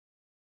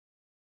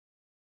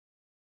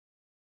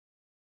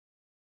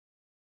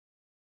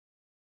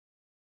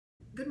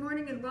Good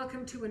morning and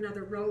welcome to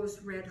another Rose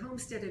Red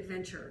Homestead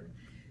adventure.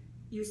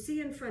 You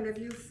see in front of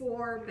you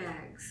 4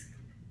 bags.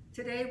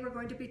 Today we're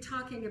going to be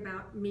talking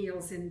about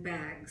meals in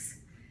bags.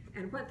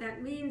 And what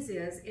that means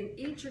is in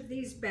each of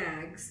these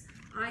bags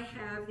I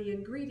have the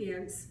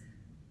ingredients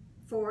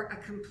for a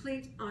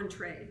complete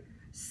entree.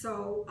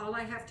 So all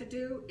I have to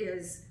do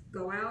is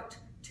go out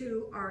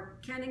to our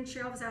canning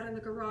shelves out in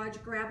the garage,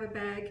 grab a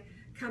bag,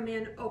 come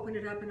in, open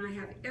it up, and I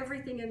have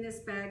everything in this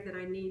bag that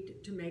I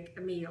need to make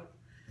a meal.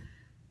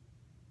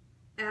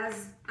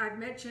 As I've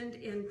mentioned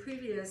in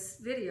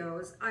previous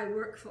videos, I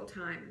work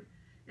full-time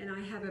and I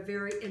have a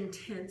very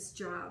intense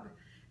job.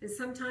 And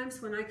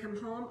sometimes when I come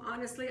home,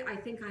 honestly, I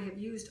think I have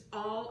used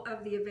all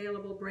of the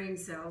available brain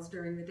cells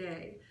during the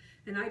day.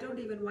 And I don't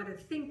even want to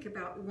think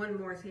about one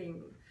more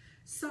thing.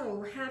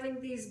 So having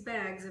these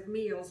bags of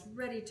meals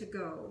ready to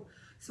go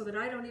so that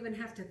I don't even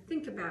have to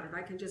think about it,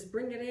 I can just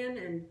bring it in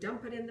and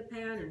dump it in the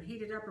pan and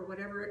heat it up or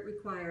whatever it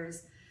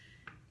requires,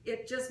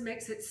 it just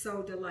makes it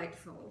so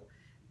delightful.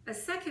 A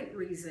second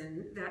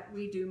reason that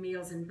we do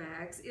meals in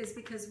bags is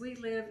because we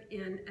live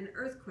in an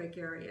earthquake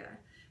area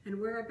and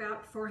we're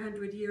about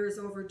 400 years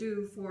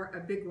overdue for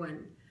a big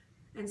one.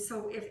 And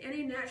so if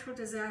any natural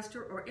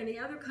disaster or any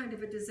other kind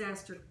of a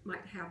disaster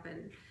might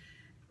happen,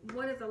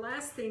 one of the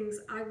last things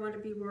I want to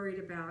be worried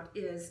about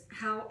is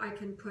how I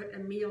can put a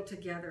meal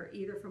together,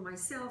 either for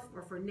myself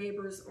or for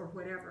neighbors or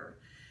whatever.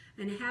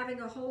 And having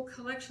a whole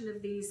collection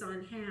of these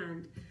on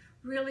hand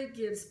really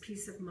gives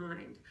peace of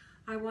mind.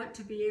 I want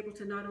to be able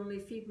to not only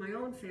feed my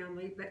own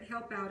family, but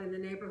help out in the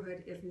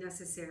neighborhood if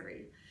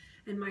necessary.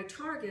 And my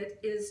target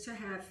is to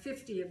have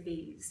 50 of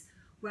these.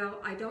 Well,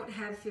 I don't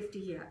have 50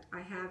 yet. I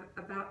have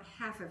about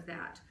half of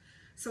that.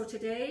 So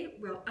today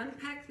we'll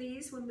unpack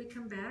these when we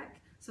come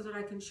back so that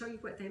I can show you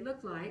what they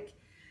look like.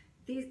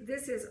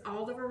 This is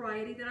all the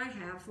variety that I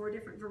have, 4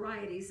 different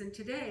varieties. And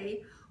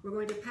today we're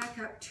going to pack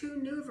up 2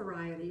 new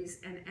varieties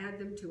and add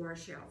them to our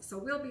shelf. So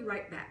we'll be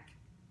right back.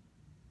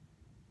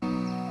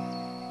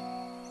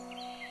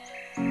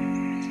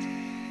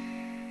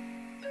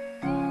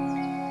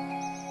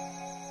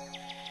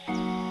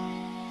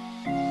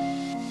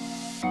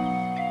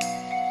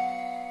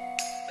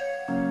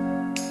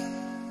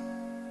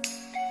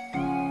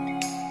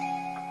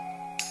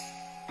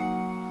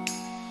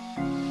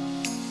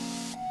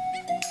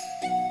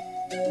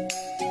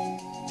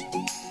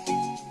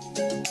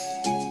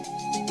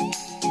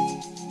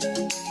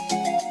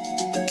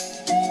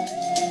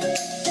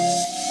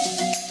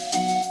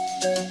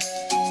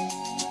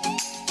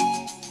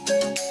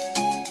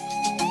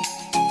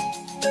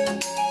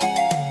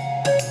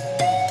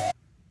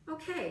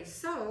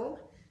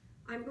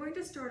 I'm going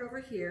to start over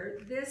here.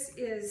 This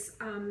is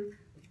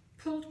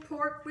pulled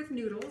pork with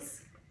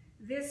noodles.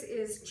 This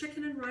is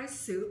chicken and rice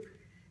soup.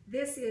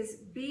 This is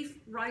beef,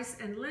 rice,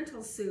 and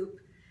lentil soup.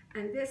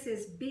 And this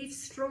is beef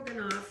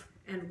stroganoff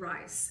and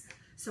rice.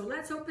 So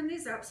let's open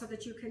these up so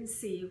that you can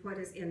see what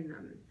is in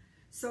them.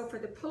 So for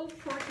the pulled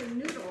pork and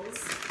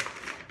noodles,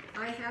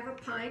 I have a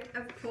pint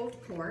of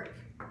pulled pork.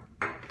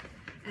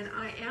 And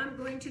I am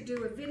going to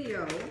do a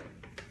video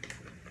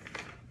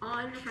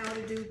on how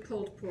to do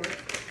pulled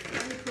pork.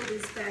 Let me pull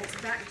these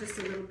bags back just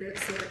a little bit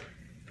so that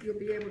you'll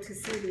be able to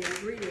see the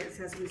ingredients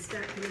as we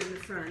stack them in the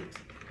front.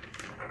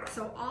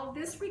 So all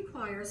this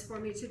requires for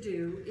me to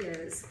do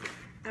is,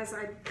 as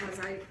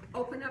I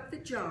open up the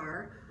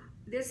jar,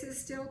 this is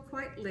still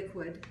quite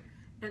liquid,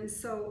 and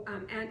so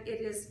and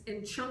it is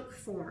in chunk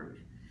form.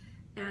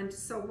 And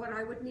so what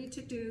I would need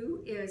to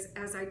do is,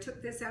 as I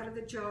took this out of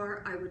the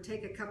jar, I would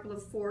take a couple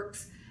of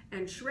forks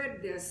and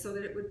shred this so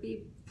that it would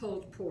be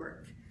pulled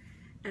pork.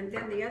 And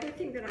then the other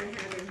thing that I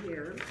have in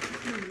here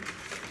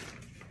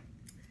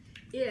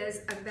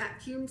is a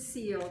vacuum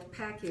sealed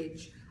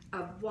package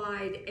of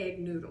wide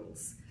egg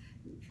noodles.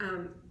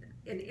 An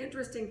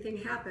interesting thing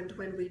happened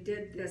when we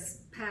did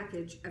this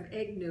package of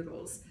egg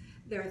noodles.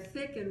 They're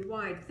thick and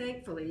wide,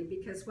 thankfully,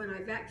 because when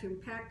I vacuum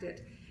packed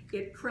it,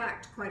 it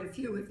cracked quite a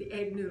few of the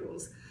egg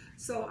noodles.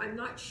 So I'm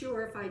not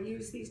sure if I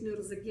use these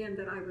noodles again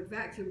that I would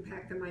vacuum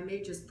pack them. I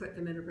may just put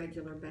them in a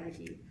regular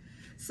baggie.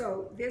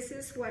 So this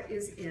is what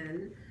is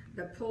in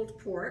the pulled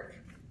pork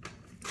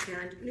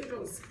and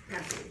noodles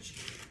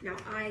package. Now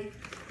I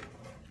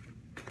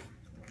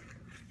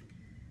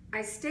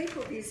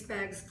staple these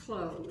bags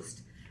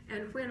closed,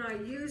 and when I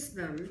use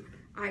them,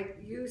 I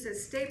use a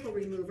staple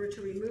remover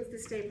to remove the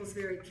staples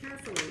very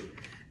carefully,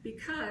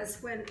 because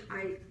when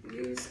I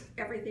use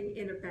everything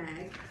in a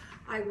bag,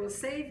 I will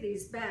save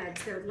these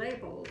bags, they're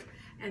labeled,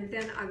 and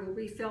then I will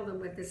refill them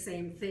with the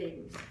same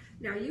thing.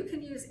 Now you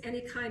can use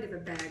any kind of a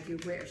bag you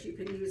wish. You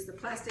can use the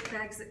plastic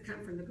bags that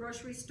come from the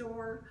grocery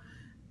store.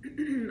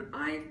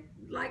 I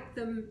like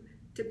them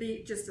to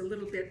be just a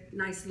little bit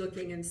nice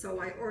looking, and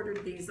so I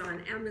ordered these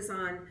on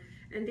Amazon,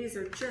 and these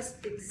are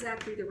just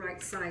exactly the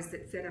right size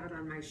that fit out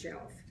on my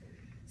shelf.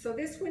 So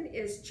this one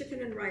is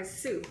chicken and rice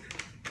soup.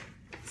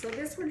 So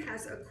this one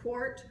has a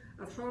quart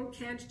of home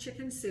canned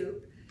chicken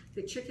soup.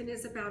 The chicken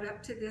is about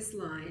up to this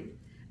line,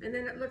 and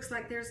then it looks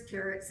like there's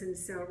carrots and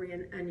celery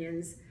and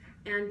onions.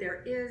 And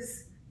there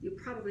is You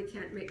probably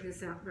can't make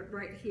this out, but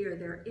right here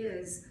there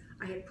is,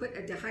 I had put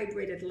a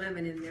dehydrated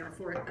lemon in there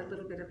for a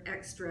little bit of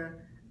extra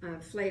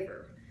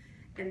flavor.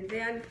 And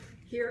then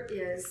here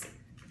is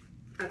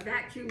a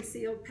vacuum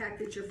sealed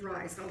package of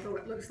rice, although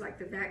it looks like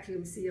the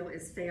vacuum seal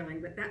is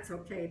failing, but that's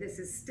okay. This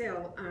is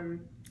still,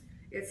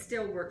 it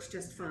still works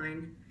just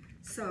fine.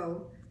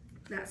 So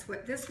that's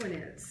what this one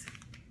is.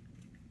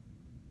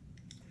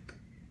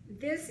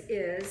 This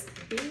is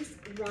beef,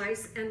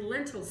 rice, and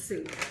lentil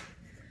soup.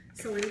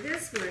 So in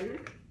this one,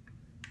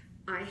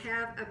 I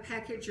have a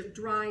package of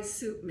dry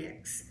soup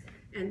mix.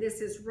 And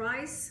this is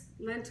rice,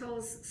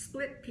 lentils,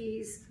 split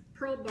peas,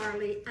 pearl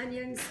barley,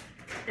 onions,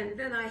 and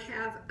then I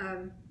have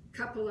a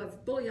couple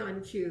of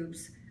bouillon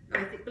cubes.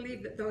 I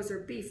believe that those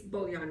are beef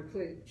bouillon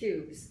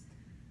cubes.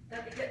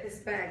 Let me get this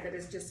bag that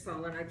has just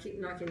fallen. I keep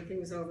knocking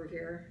things over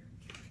here.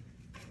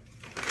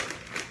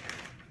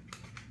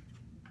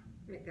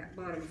 Make that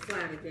bottom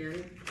flat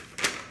again.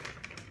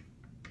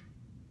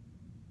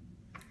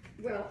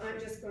 Well, I'm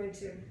just going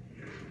to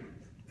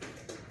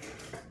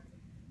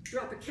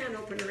drop a can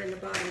opener in the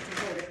bottom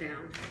to hold it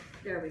down.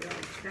 There we go.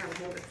 That'll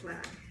hold it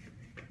flat.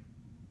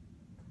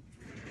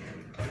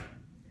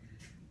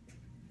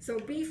 So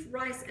beef,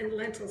 rice, and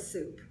lentil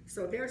soup.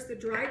 So there's the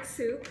dried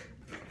soup.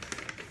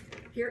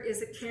 Here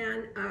is a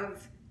can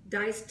of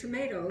diced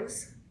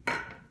tomatoes.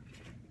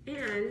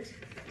 And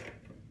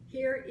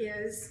here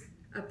is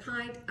a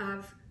pint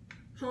of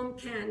home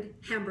canned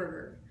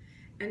hamburger.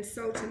 And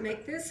so to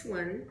make this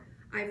one,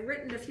 I've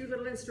written a few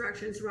little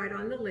instructions right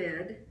on the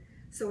lid.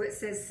 So it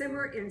says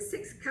simmer in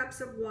 6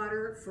 cups of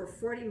water for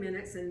 40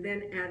 minutes and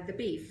then add the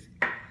beef.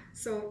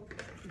 So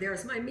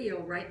there's my meal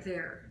right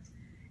there.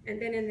 And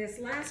then in this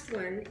last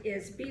one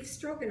is beef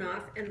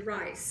stroganoff and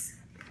rice.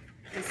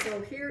 And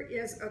so here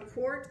is a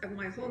quart of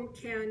my home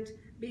canned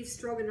beef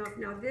stroganoff.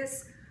 Now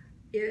this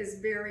is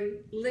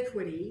very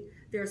liquidy.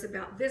 There's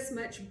about this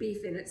much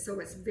beef in it, so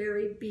it's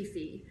very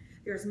beefy.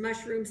 There's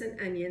mushrooms and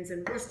onions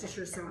and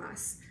Worcestershire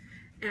sauce.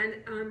 And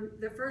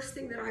the first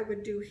thing that I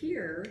would do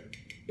here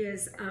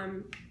is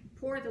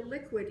pour the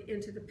liquid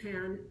into the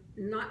pan,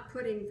 not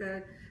putting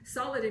the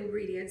solid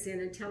ingredients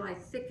in until I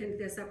thickened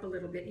this up a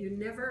little bit. You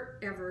never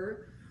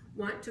ever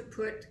want to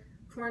put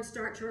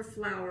cornstarch or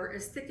flour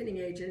as thickening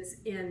agents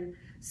in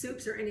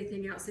soups or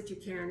anything else that you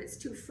can. It's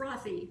too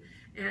frothy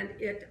and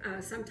it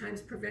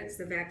sometimes prevents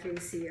the vacuum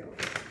seal.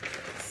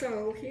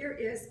 So here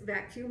is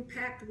vacuum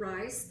packed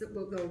rice that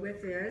will go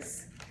with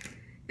this.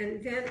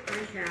 And then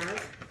I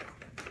have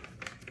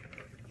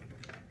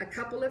a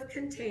couple of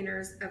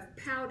containers of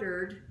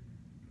powdered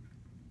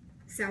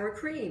sour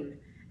cream.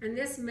 And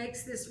this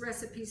makes this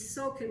recipe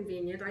so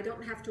convenient. I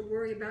don't have to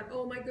worry about,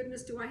 oh my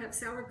goodness, do I have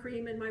sour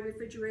cream in my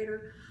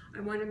refrigerator?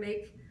 I want to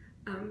make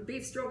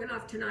beef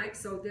stroganoff tonight,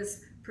 so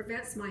this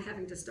prevents my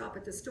having to stop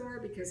at the store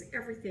because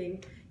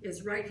everything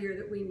is right here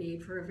that we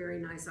need for a very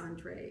nice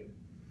entree.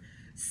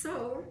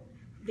 So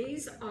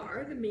these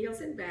are the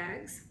meals in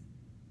bags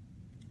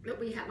that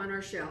we have on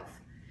our shelf.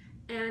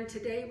 And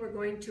today we're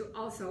going to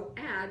also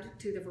add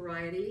to the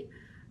variety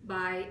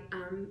by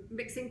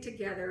mixing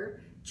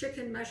together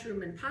chicken,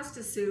 mushroom, and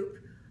pasta soup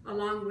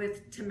along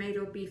with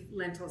tomato beef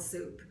lentil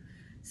soup.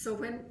 So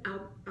when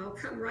I'll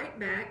come right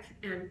back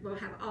and we'll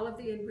have all of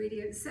the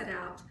ingredients set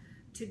out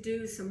to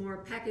do some more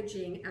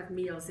packaging of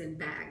meals in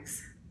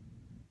bags.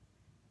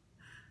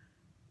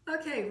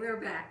 Okay,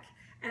 we're back.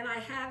 And I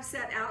have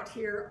set out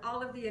here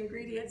all of the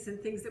ingredients and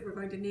things that we're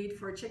going to need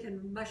for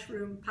chicken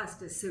mushroom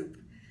pasta soup.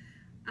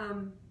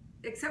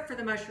 Except for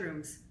the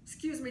mushrooms.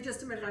 Excuse me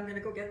just a minute, I'm going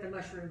to go get the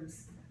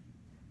mushrooms.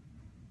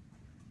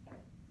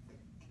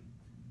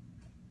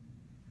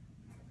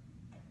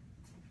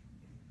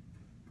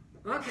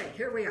 Okay,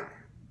 here we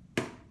are.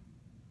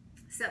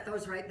 Set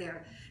those right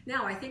there.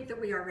 Now I think that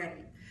we are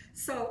ready.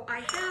 So I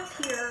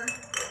have here,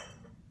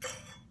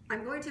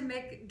 I'm going to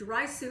make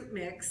dry soup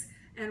mix.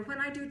 And when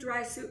I do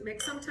dry soup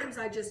mix, sometimes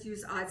I just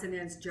use odds and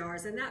ends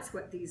jars, and that's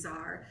what these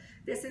are.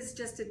 This is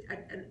just a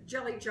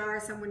jelly jar.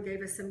 Someone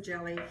gave us some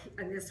jelly,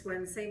 and this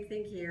one, same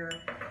thing here.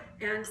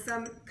 And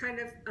some kind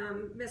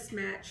of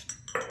mismatched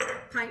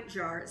pint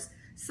jars.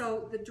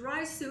 So the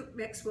dry soup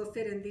mix will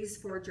fit in these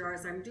 4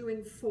 jars. I'm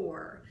doing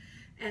 4.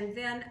 And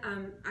then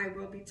I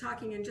will be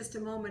talking in just a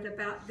moment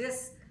about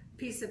this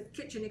piece of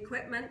kitchen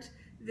equipment.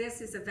 This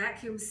is a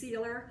vacuum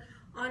sealer.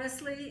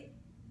 Honestly,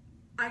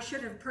 I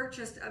should have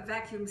purchased a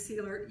vacuum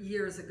sealer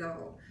years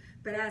ago.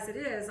 But as it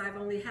is, I've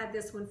only had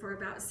this one for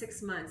about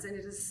 6 months, and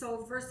it is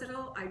so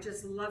versatile. I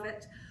just love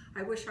it.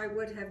 I wish I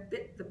would have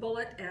bit the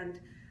bullet and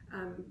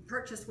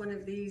purchased one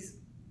of these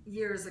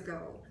years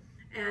ago.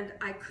 And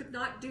I could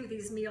not do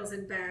these meals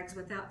in bags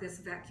without this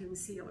vacuum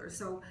sealer.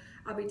 So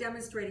I'll be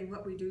demonstrating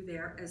what we do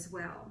there as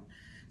well.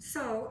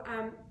 So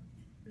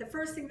the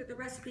first thing that the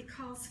recipe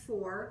calls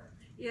for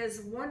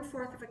is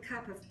 1/4 of a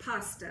cup of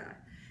pasta.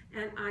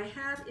 And I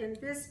have in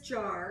this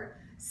jar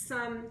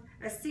some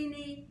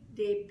acini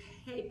di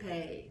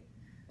pepe.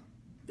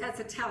 That's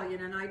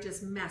Italian and I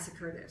just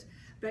massacred it.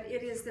 But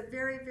it is the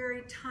very,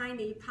 very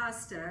tiny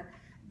pasta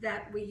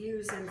that we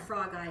use in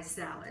frog eye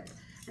salad.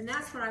 And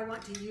that's what I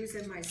want to use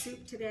in my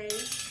soup today.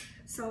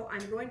 So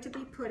I'm going to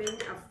be putting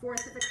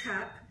 1/4 of a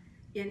cup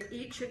in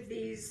each of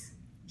these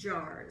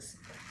jars.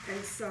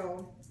 And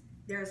so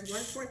there's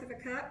 1/4 of a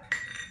cup.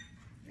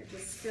 I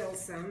just spilled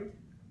some.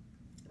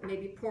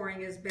 Maybe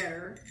pouring is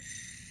better.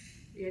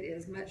 It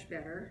is much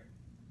better.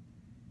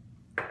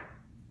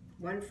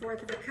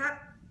 1/4 of a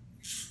cup.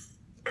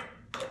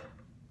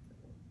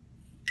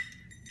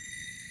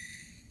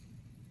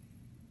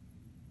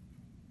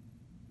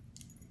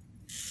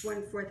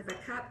 1/4 of a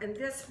cup, and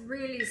this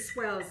really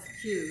swells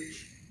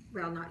huge.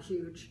 Well, not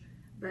huge,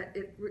 but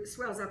it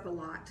swells up a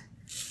lot.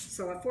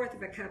 So 1/4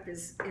 of a cup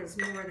is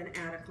more than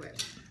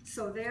adequate.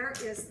 So there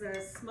is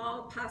the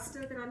small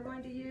pasta that I'm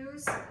going to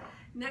use.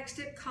 Next,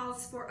 it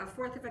calls for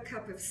 1/4 of a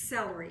cup of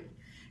celery.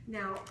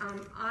 Now,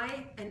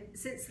 and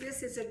since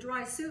this is a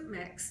dry soup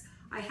mix,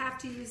 I have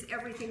to use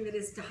everything that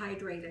is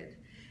dehydrated.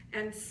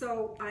 And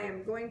so I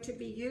am going to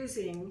be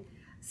using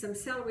some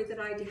celery that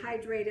I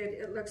dehydrated,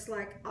 it looks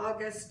like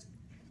August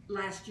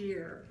last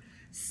year.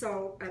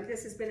 So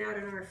this has been out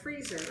in our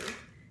freezer.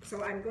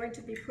 So I'm going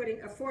to be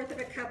putting 1/4 of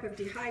a cup of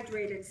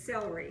dehydrated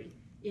celery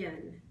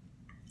in.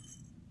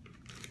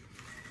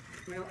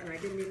 Well, and I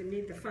didn't even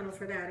need the funnel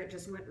for that, it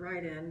just went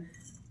right in.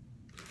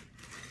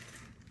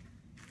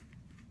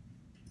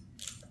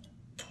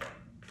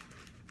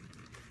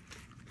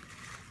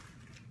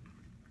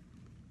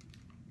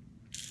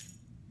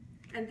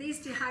 And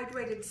these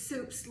dehydrated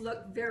soups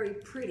look very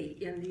pretty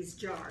in these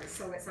jars,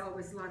 so it's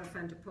always a lot of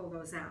fun to pull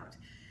those out.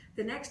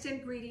 The next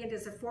ingredient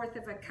is 1/4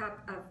 of a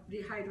cup of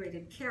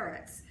dehydrated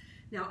carrots.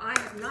 Now, I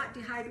have not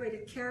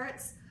dehydrated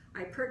carrots.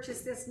 I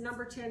purchased this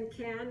number 10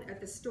 can at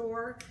the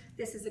store.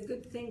 This is a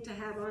good thing to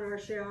have on our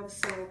shelves,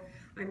 so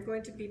I'm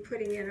going to be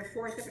putting in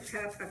 1/4 of a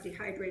cup of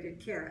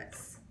dehydrated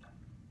carrots.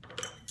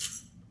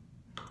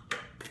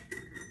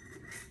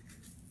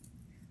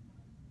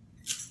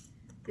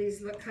 These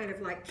look kind of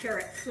like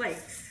carrot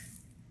flakes.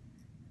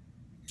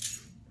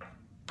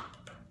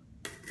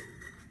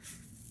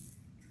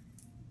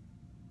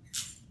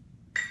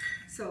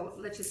 So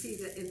let you see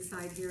the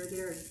inside here.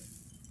 They're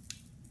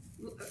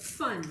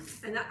fun.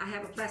 And I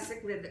have a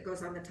plastic lid that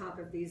goes on the top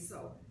of these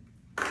so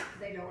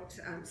they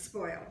don't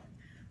spoil.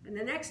 And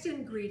the next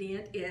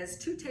ingredient is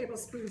 2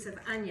 tablespoons of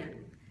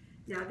onion.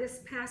 Now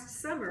this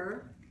past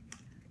summer,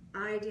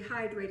 I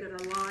dehydrated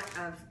a lot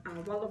of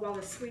Walla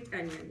Walla sweet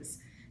onions.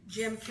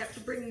 Jim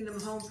kept bringing them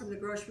home from the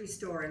grocery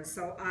store, and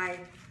so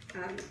I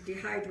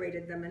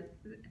dehydrated them. And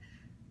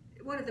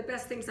one of the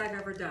best things I've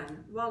ever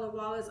done. Walla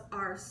Wallas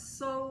are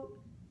so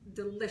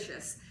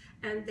delicious,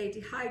 and they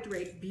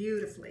dehydrate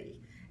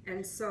beautifully.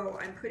 And so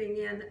I'm putting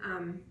in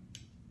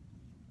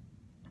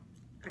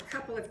a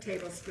couple of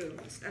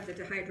tablespoons of the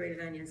dehydrated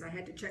onions. I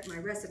had to check my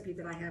recipe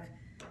that I have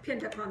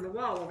pinned up on the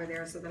wall over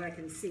there so that I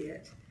can see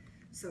it.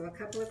 So a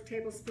couple of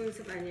tablespoons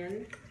of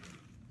onion.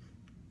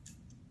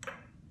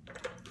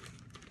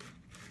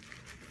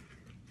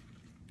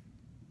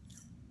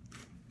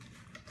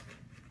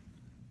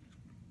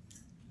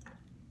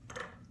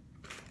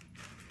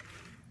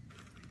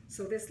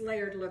 So this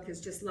layered look is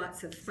just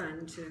lots of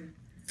fun to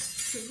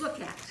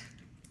look at.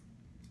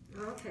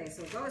 Okay,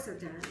 so those are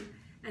done.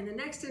 And the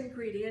next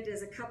ingredient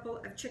is a couple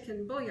of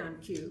chicken bouillon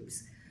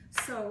cubes.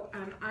 So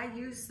I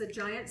use the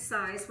giant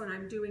size when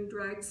I'm doing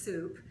dried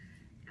soup.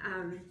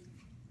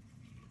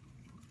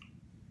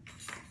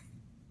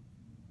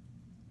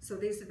 So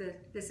this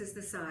is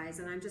the size,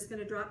 and I'm just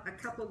going to drop a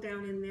couple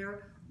down in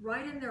there,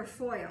 right in their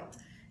foil.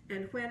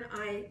 And when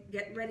I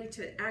get ready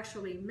to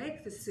actually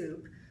make the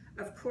soup,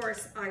 of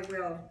course, I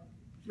will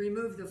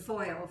remove the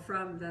foil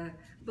from the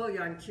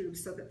bouillon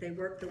cubes so that they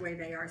work the way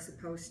they are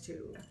supposed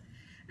to.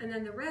 And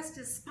then the rest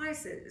is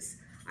spices.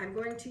 I'm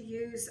going to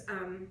use,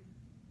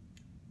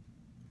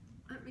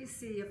 let me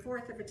see,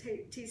 1/4 of a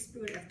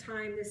teaspoon of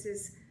thyme. This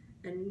is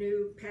a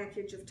new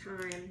package of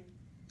thyme.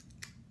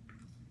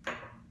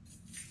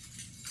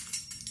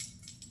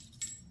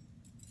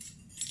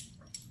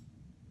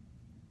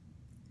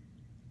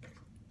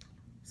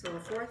 So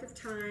 1/4 of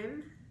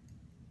thyme,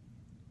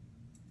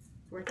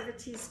 1/4 of a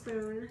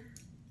teaspoon,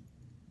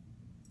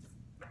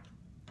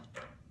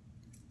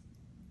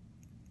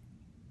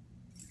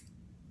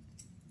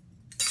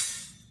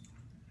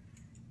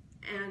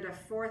 and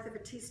 1/4 of a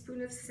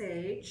teaspoon of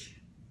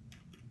sage.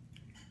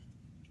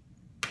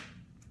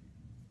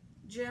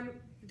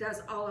 Jim does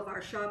all of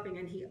our shopping,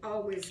 and he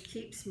always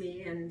keeps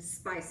me in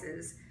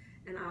spices,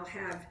 and I'll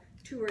have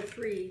 2 or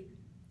 3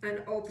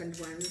 unopened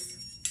ones,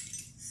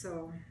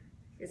 so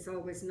it's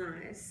always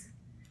nice.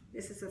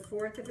 This is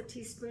 1/4 of a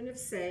teaspoon of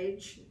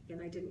sage,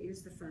 and I didn't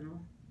use the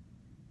funnel.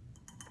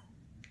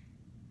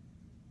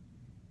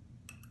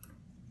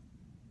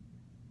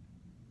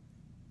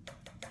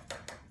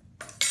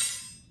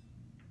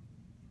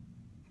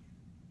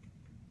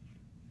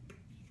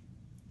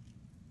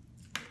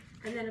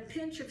 And then a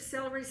pinch of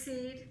celery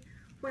seed.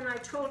 When I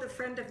told a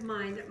friend of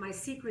mine that my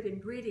secret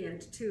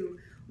ingredient to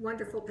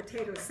wonderful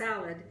potato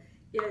salad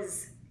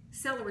is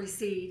celery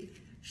seed,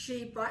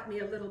 she bought me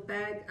a little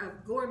bag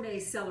of gourmet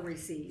celery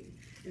seed.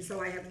 And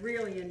so I have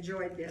really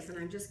enjoyed this. And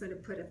I'm just going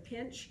to put a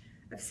pinch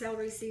of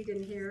celery seed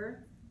in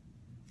here.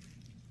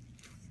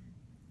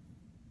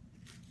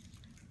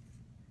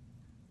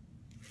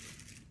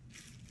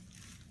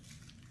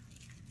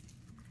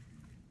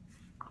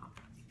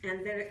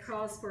 And then it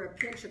calls for a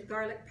pinch of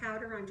garlic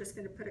powder. I'm just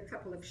going to put a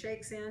couple of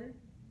shakes in.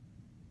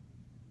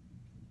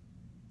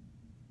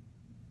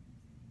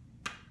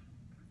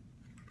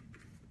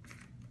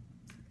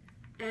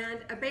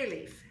 And a bay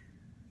leaf.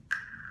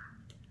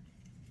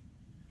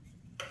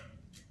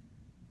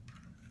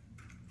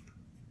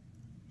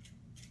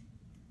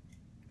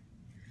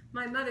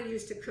 My mother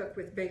used to cook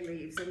with bay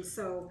leaves, and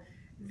so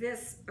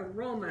this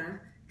aroma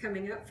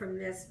coming up from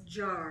this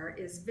jar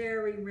is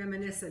very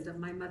reminiscent of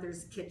my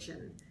mother's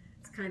kitchen.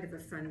 It's kind of a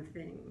fun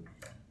thing.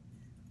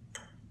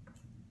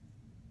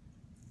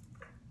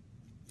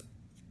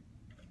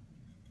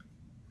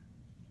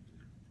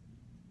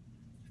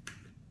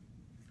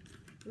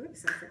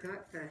 Oops, I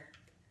forgot the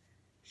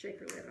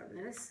shaker lid on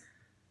this.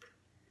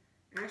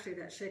 Actually,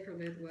 that shaker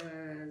lid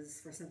was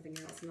for something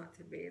else, not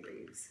the bay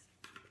leaves.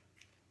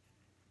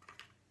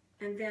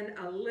 And then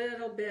a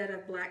little bit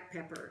of black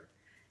pepper.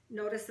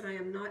 Notice that I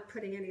am not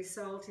putting any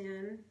salt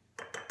in.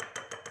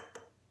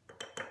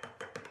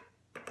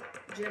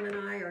 Jim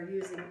and I are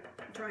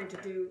trying to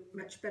do a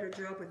much better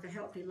job with the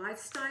healthy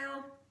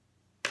lifestyle.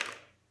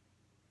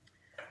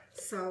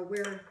 So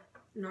we're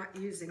not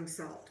using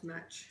salt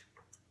much.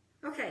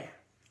 Okay.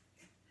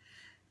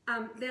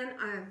 Then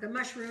the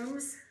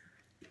mushrooms.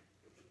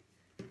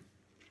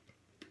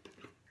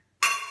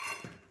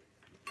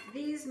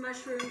 These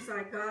mushrooms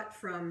I got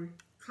from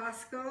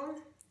Costco.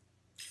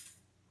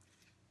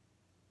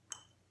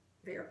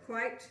 They are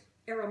quite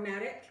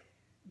aromatic,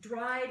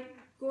 dried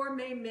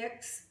gourmet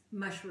mix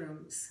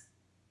mushrooms,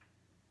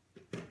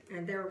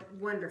 and they're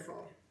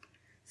wonderful.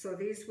 So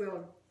these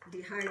will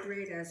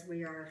dehydrate as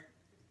we are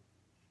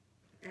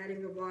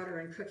adding the water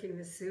and cooking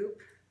the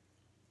soup.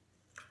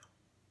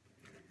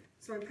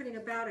 So I'm putting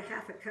about a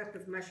half a cup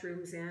of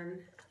mushrooms in.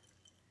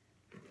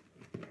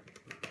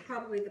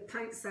 Probably the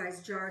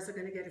pint-sized jars are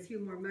going to get a few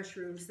more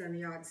mushrooms than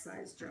the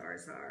odd-sized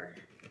jars are.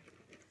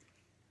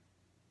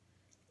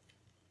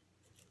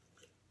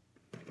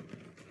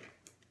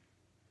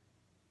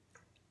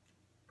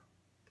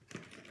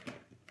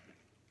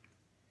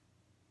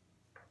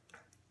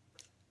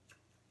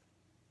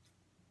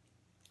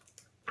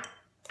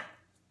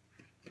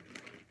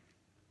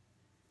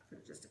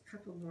 Put just a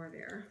couple more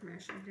there,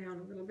 mash them down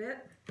a little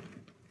bit.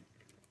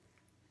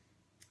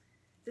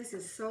 This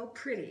is so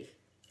pretty.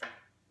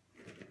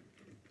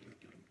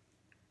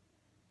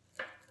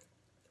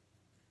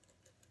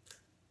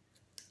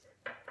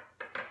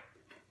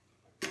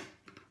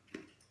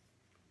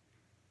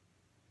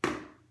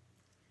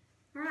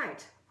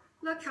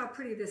 Look how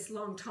pretty this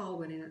long tall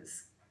one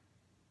is.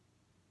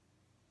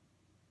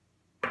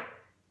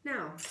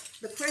 Now,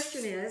 the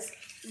question is,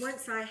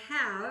 once I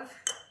have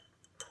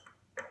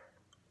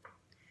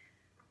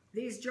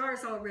these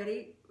jars all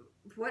ready,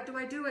 what do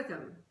I do with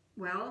them?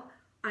 Well,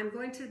 I'm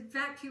going to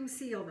vacuum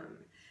seal them.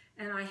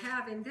 And I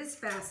have in this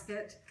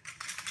basket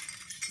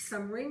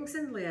some rings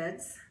and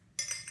lids.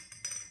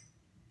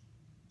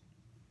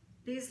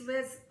 These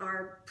lids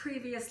are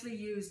previously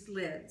used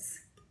lids.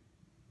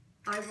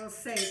 I will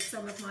save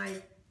some of my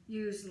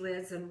used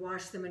lids and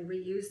wash them and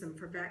reuse them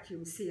for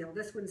vacuum seal.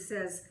 This one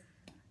says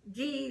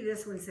ghee,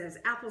 this one says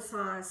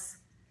applesauce,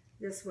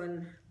 this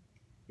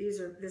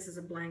is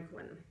a blank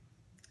one.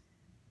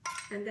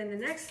 And then the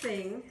next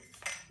thing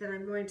that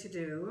I'm going to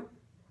do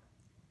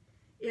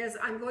is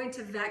I'm going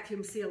to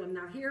vacuum seal them.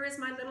 Now here is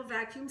my little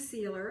vacuum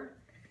sealer.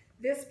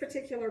 This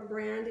particular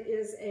brand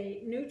is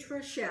a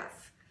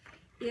Chef.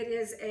 It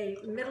is a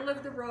middle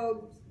of the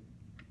road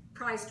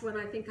priced one.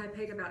 I think I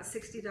paid about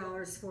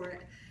 $60 for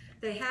it.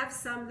 They have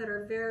some that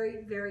are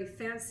very, very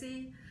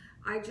fancy.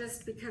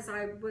 Because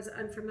I was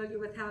unfamiliar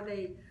with how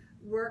they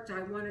worked,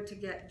 I wanted to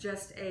get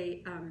just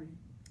a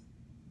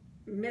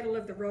middle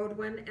of the road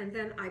one, and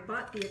then I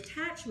bought the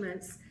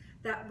attachments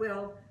that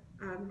will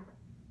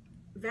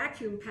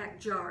vacuum pack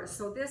jars.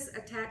 So this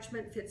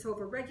attachment fits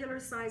over regular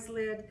size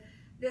lid.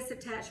 This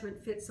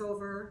attachment fits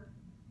over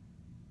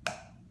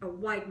a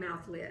wide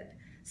mouth lid.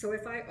 So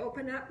if I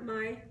open up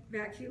my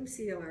vacuum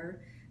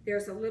sealer,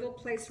 there's a little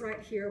place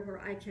right here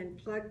where I can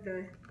plug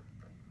the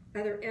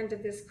other end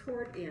of this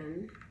cord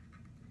in.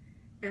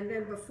 And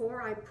then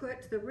before I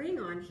put the ring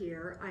on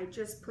here, I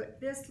just put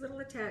this little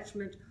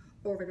attachment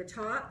over the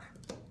top.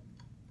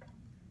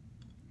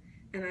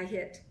 And I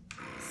hit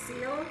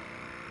seal.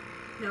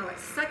 Now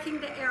it's sucking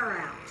the air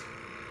out.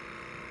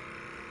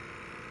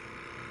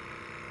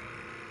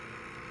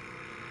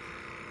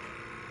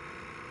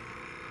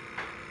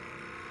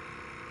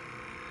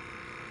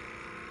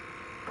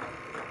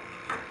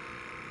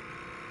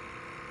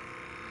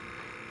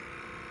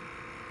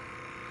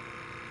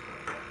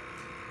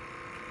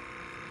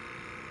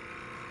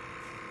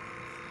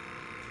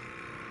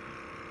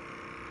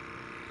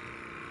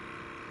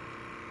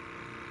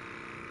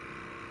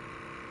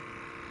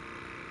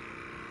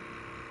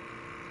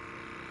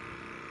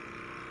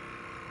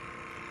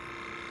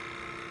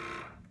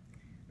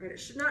 Right, it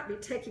should not be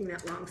taking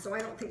that long, so I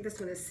don't think this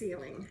one is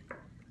sealing.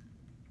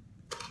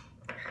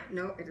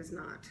 No, it is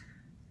not.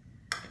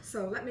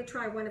 So let me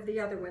try one of the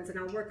other ones, and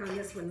I'll work on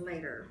this one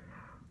later.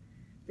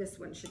 This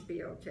one should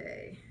be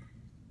okay.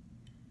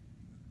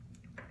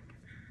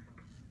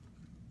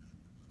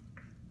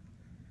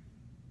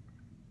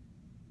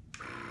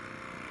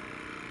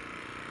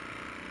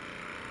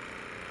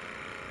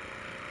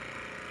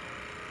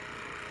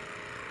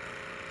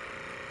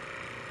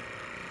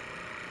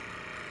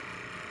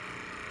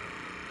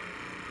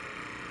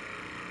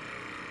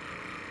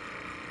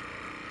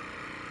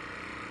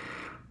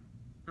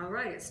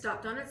 right, it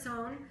stopped on its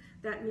own.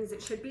 That means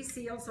it should be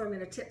sealed, so I'm going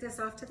to tip this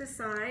off to the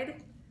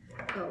side.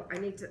 Oh, I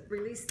need to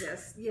release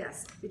this.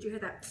 Yes, did you hear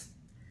that?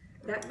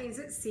 That means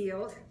it's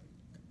sealed.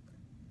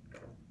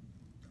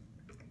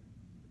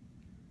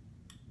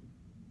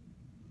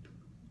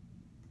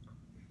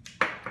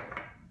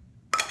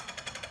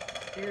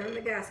 And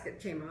the gasket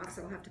came off,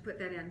 so I'll have to put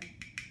that in.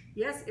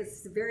 Yes,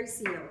 it's very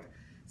sealed.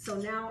 So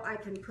now I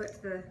can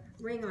put the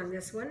ring on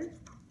this one.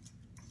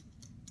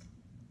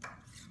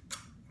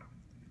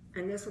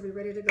 And this will be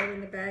ready to go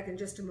in the bag in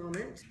just a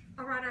moment.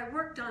 All right, I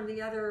worked on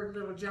the other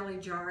little jelly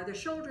jar. The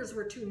shoulders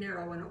were too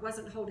narrow and it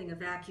wasn't holding a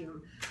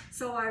vacuum.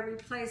 So I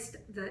replaced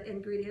the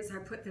ingredients. I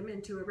put them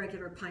into a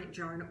regular pint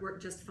jar and it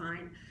worked just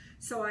fine.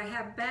 So I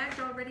have bagged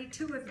already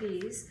 2 of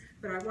these,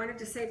 but I wanted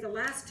to save the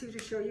last 2 to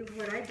show you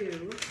what I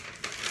do.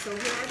 So here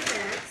are the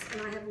bags,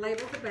 and I have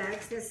labeled the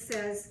bags. This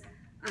says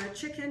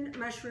chicken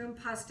mushroom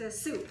pasta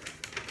soup.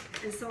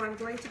 And so I'm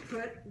going to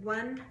put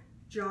 1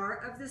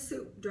 jar of the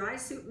soup, dry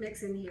soup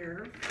mix in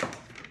here,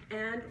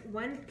 and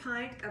 1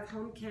 pint of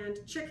home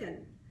canned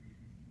chicken.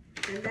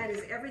 And that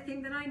is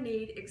everything that I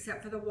need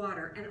except for the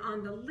water. And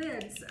on the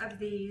lids of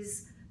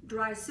these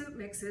dry soup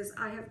mixes,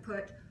 I have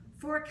put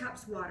 4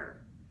 cups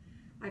water.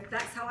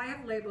 That's how I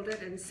have labeled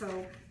it, and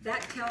so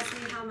that tells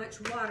me how much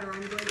water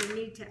I'm going to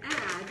need to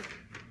add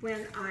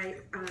when I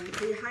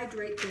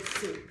dehydrate this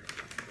soup.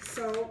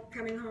 So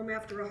coming home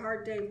after a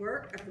hard day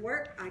of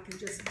work, I can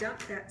just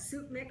dump that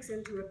soup mix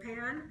into a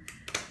pan,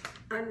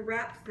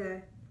 unwrap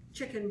the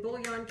chicken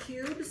bouillon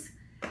cubes,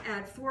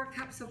 add 4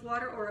 cups of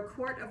water or a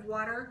quart of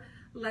water,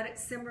 let it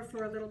simmer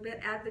for a little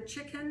bit, add the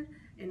chicken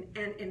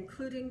and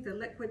including the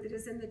liquid that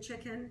is in the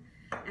chicken,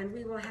 and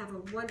we will have a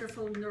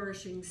wonderful,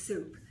 nourishing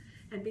soup.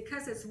 And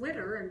because it's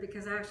winter and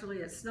because actually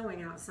it's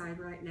snowing outside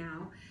right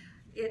now,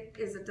 it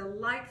is a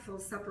delightful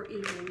supper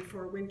evening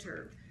for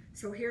winter.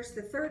 So here's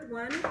the 3rd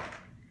one,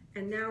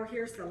 and now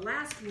here's the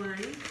last one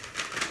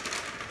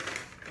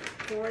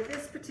for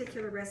this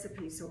particular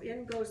recipe. So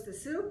in goes the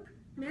soup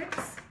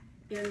mix,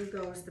 in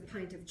goes the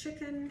pint of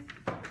chicken,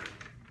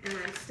 and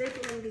I'm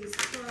stapling these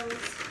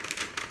closed.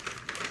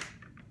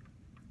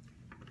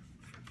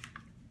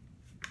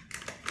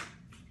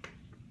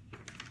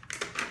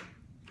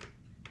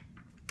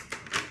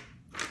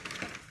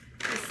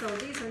 So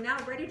these are now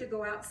ready to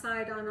go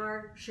outside on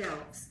our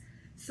shelves.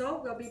 So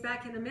we'll be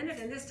back in a minute,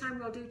 and this time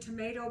we'll do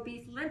tomato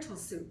beef lentil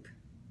soup.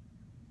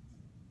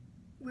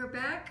 We're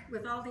back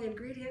with all the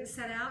ingredients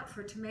set out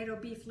for tomato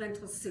beef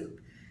lentil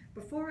soup.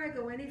 Before I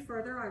go any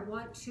further, I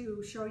want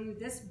to show you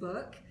this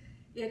book.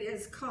 It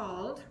is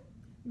called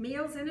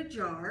Meals in a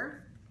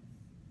Jar,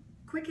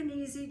 Quick and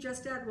Easy,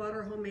 Just Add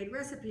Water Homemade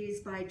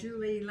Recipes by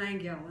Julie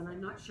Langill, and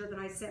I'm not sure that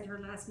I said her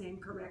last name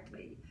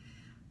correctly.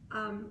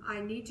 I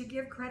need to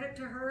give credit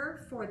to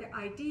her for the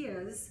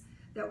ideas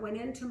that went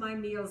into my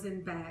meals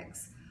in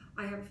bags.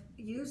 I have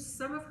used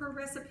some of her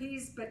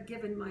recipes, but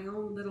given my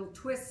own little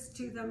twists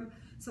to them,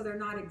 so they're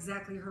not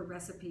exactly her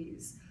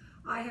recipes.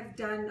 I've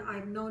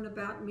known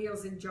about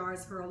meals in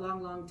jars for a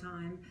long, long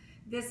time.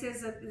 This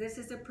is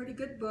a pretty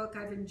good book.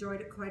 I've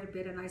enjoyed it quite a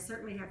bit, and I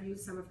certainly have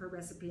used some of her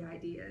recipe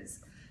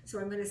ideas. So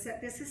I'm going to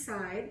set this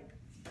aside.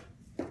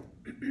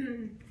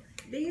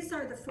 These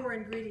are the 4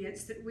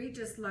 ingredients that we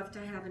just love to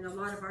have in a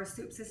lot of our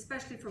soups,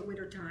 especially for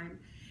wintertime.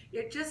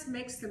 It just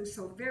makes them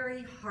so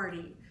very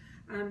hearty.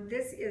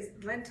 This is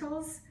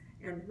lentils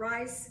and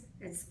rice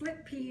and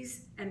split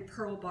peas and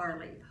pearl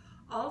barley.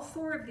 All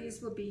 4 of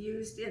these will be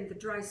used in the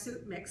dry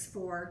soup mix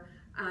for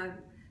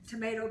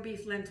tomato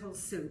beef lentil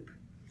soup.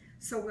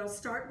 So we'll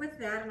start with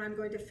that, and I'm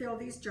going to fill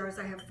these jars.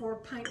 I have 4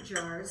 pint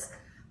jars.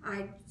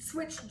 I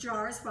switched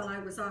jars while I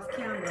was off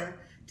camera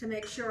to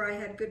make sure I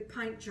had good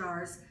pint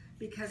jars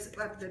because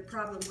of the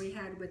problem we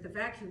had with the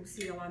vacuum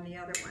seal on the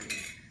other one.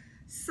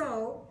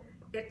 So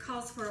it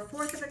calls for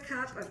 1/4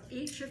 cup of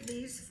each of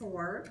these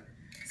 4.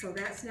 So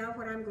that's now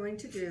what I'm going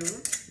to do.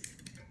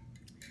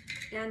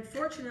 And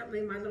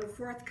fortunately, my little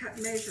 1/4 cup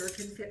measure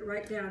can fit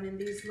right down in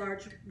these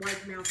large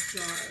wide mouth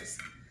jars.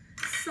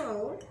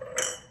 So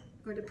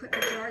I'm going to put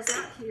the jars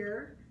out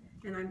here,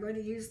 and I'm going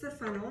to use the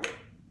funnel.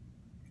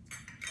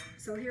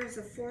 So here's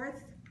 1/4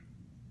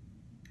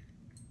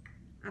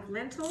 of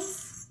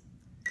lentils,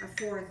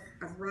 1/4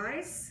 of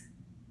rice,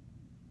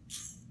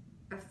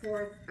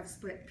 1/4 of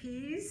split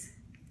peas,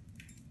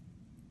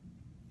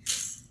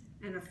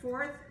 and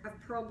 1/4 of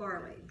pearl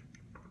barley.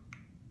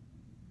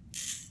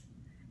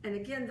 And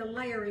again, the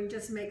layering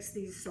just makes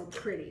these so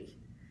pretty.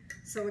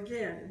 So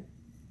again,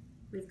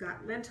 we've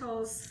got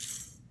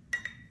lentils,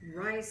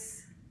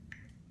 rice,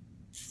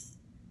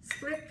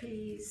 split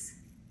peas,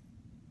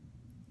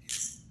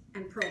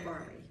 and pearl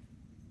barley.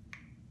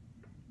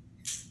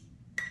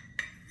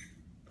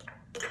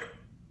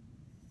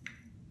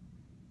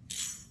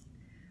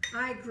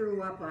 I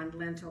grew up on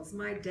lentils.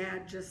 My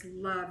dad just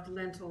loved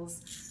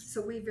lentils,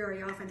 so we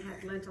very often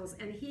had lentils,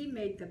 and he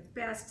made the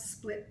best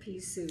split pea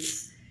soup.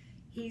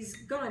 He's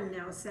gone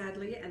now,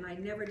 sadly, and I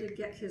never did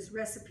get his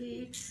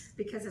recipe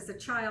because as a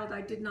child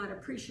I did not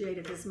appreciate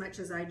it as much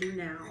as I do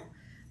now.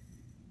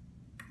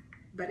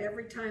 but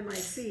every time I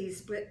see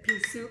split pea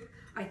soup,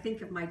 I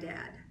think of my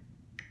dad.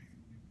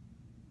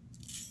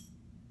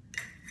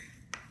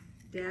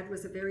 Dad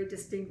was a very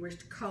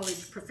distinguished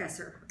college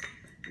professor,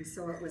 and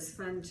so it was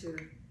fun to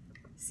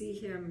see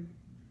him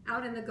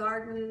out in the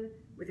garden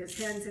with his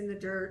hands in the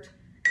dirt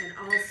and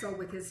also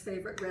with his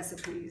favorite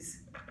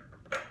recipes.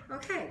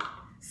 Okay,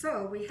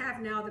 so we have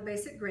now the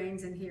basic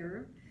grains in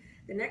here.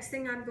 The next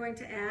thing I'm going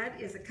to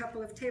add is a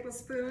couple of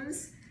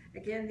tablespoons.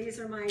 Again, these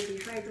are my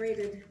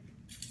dehydrated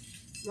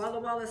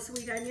Walla Walla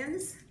sweet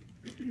onions.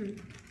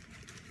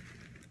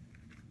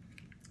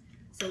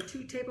 So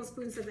 2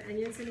 tablespoons of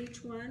onions in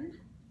each one.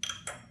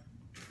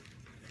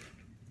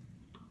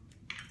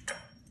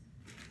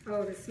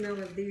 Oh, the smell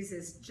of these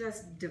is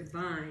just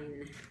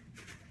divine.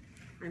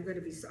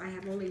 I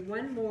have only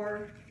one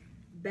more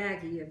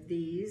baggie of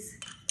these,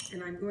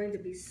 and I'm going to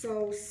be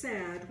so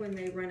sad when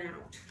they run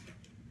out.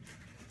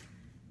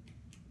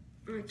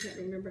 I can't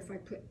remember if I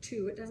put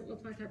 2. It doesn't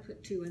look like I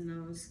put 2 in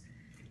those.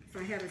 If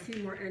I have a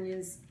few more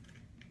onions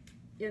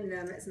in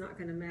them, it's not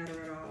going to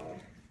matter at all.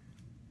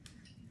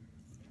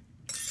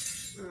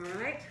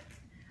 All right.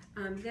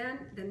 Then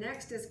the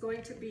next is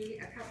going to be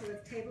a couple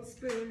of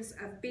tablespoons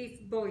of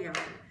beef bouillon.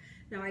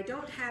 Now I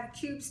don't have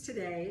cubes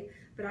today,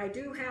 but I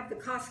do have the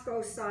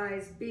Costco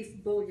size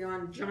beef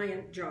bouillon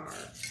giant jar.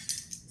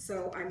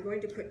 So I'm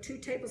going to put 2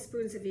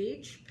 tablespoons of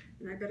each,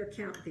 and I better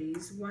count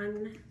these,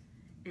 1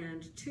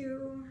 and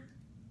 2.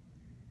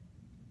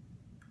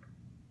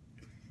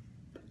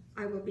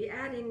 I will be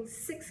adding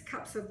 6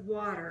 cups of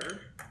water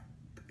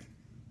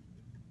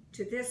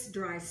to this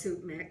dry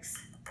soup mix.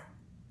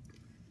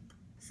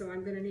 So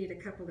I'm going to need a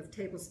couple of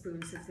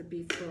tablespoons of the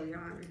beef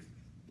bouillon.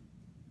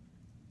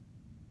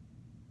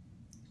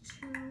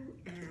 2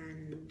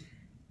 and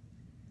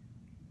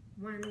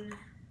 1,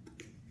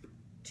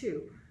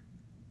 2.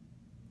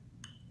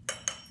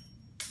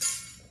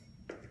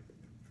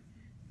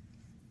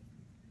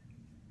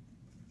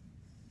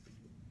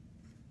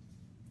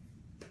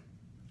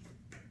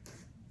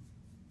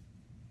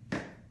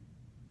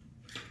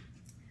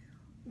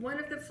 One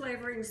of the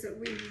flavorings that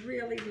we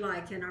really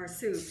like in our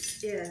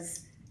soups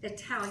is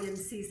Italian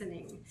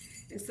seasoning.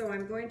 And so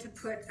I'm going to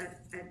put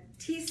a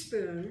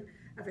teaspoon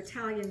of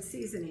Italian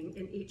seasoning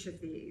in each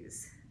of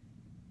these.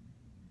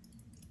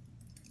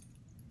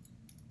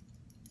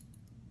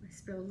 I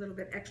spill a little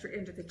bit extra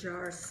into the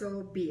jar,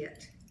 so be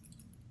it.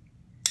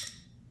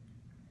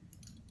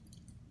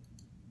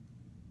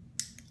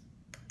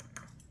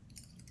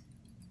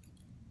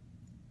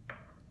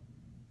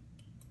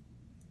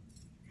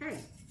 Okay.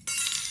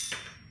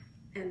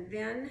 And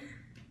then,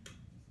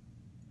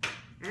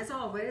 as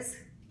always,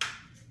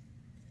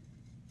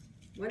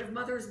 one of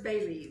Mother's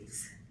bay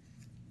leaves.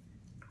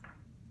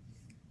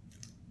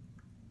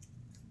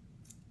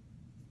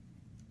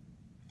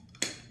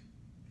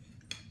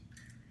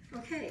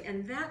 Okay,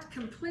 and that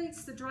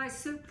completes the dry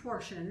soup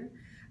portion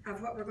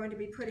of what we're going to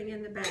be putting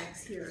in the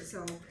bags here.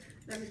 So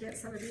let me get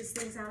some of these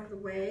things out of the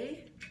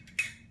way,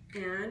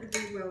 and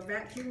we will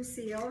vacuum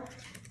seal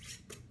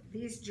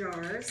these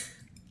jars.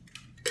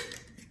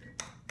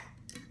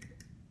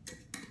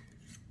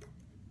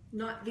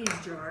 Not these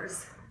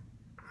jars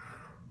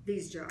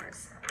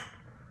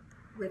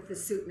with the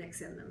soup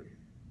mix in them.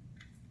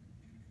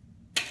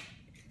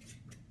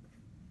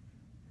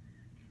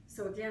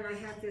 So again, I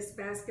have this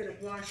basket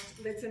of washed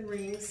lids and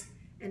rings,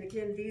 and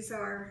again, these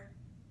are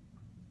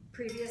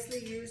previously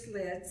used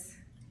lids.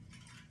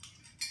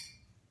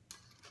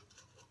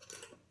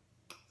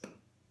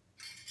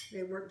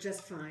 They work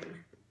just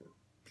fine.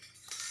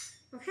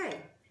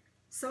 Okay,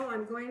 so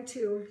I'm going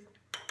to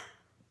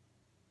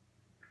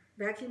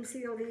vacuum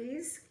seal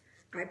these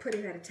by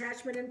putting that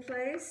attachment in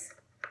place,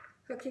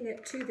 hooking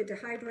it to the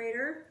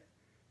dehydrator,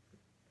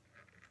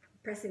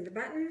 pressing the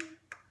button.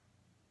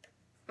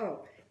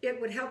 Oh, it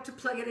would help to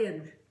plug it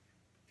in.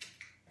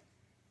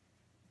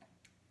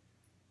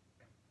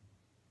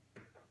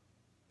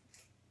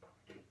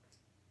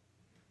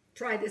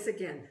 Try this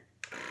again.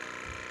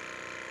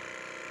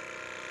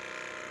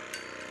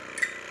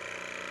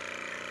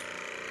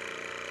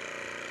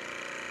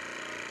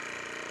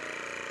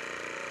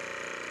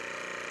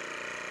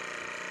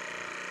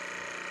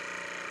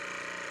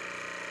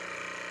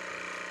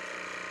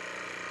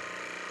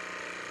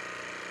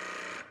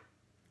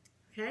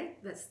 Okay,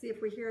 let's see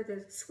if we hear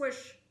the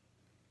swoosh.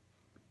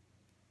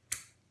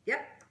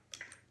 Yep,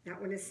 that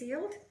one is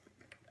sealed.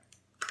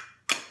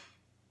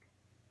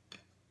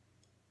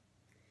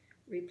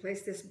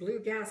 Replace this blue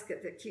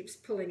gasket that keeps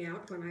pulling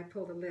out when I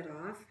pull the lid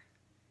off.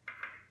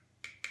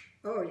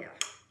 Oh yeah,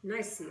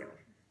 nice seal.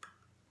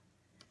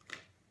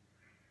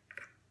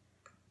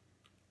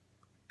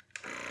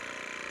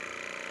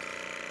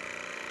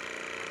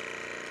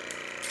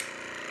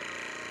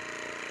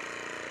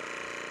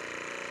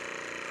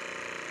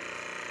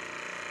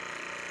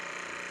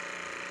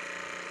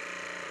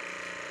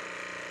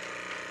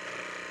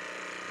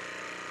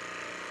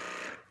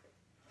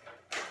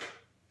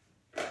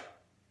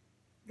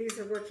 These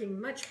are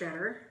working much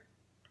better.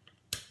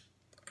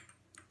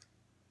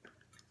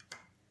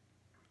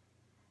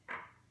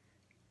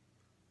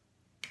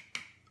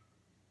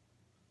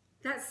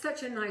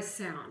 such a nice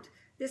sound.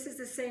 This is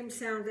the same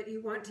sound that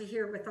you want to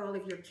hear with all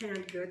of your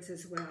canned goods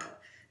as well.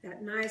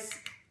 That nice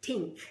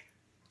tink.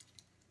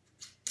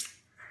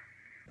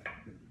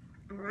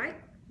 All right,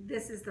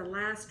 this is the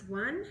last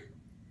one.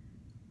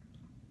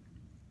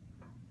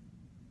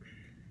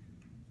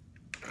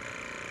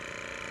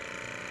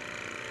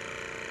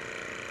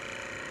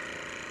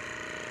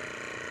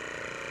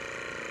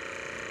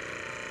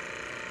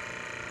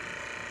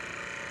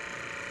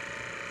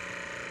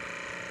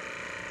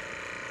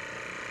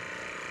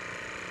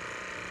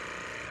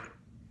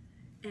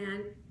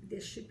 And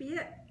this should be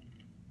it.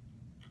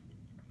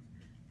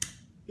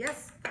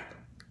 Yes,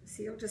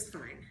 sealed just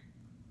fine.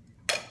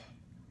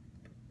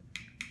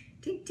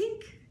 Tink,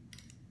 tink.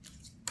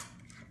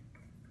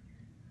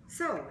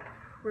 So,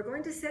 we're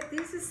going to set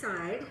these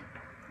aside.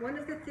 One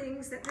of the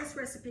things that this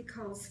recipe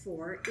calls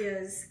for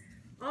is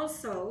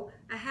also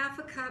a half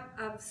a cup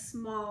of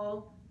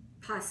small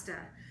pasta.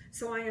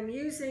 So I am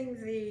using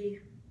the,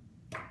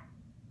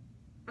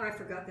 I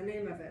forgot the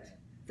name of it,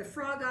 the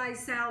frog eye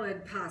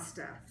salad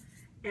pasta.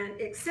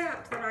 And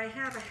except that I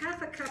have a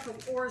half a cup of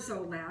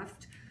orzo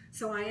left,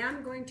 so I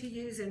am going to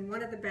use in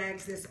one of the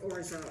bags this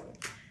orzo.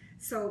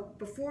 So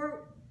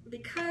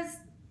because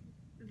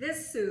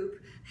this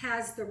soup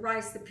has the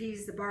rice, the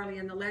peas, the barley,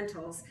 and the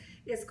lentils,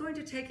 it's going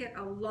to take it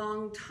a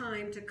long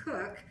time to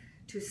cook,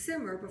 to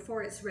simmer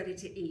before it's ready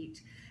to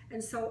eat.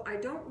 And so I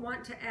don't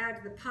want to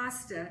add the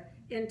pasta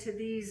into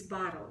these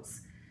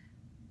bottles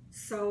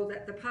so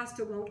that the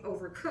pasta won't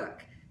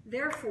overcook.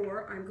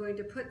 Therefore, I'm going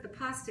to put the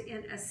pasta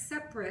in a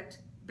separate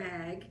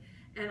bag,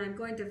 and I'm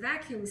going to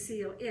vacuum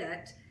seal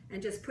it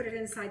and just put it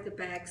inside the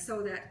bag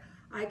so that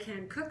I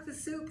can cook the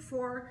soup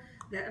for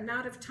the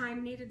amount of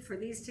time needed for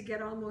these to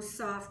get almost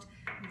soft.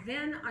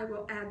 Then I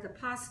will add the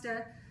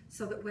pasta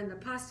so that when the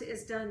pasta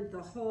is done,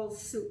 the whole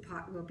soup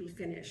pot will be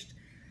finished.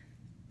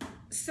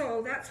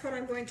 So that's what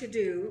I'm going to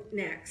do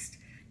next.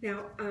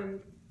 Now,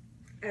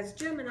 as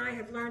Jim and I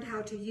have learned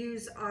how to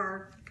use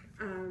our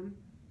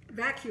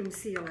vacuum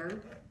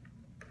sealer,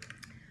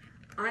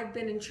 I've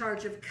been in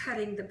charge of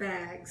cutting the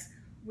bags.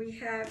 We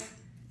have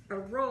a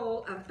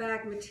roll of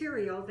bag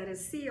material that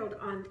is sealed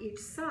on each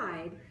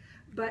side,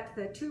 but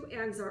the two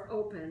ends are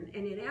open,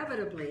 and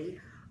inevitably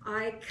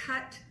I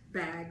cut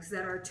bags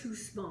that are too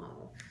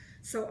small.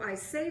 So I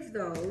save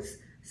those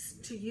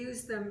to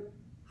use them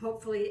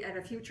hopefully at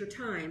a future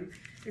time.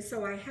 And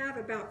so I have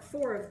about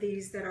 4 of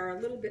these that are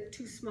a little bit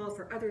too small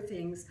for other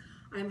things.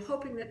 I'm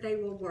hoping that they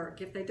will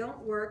work. If they don't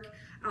work,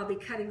 I'll be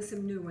cutting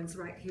some new ones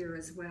right here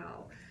as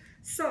well.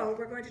 So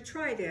we're going to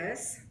try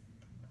this.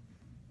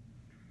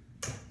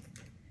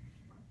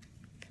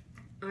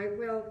 I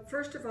will,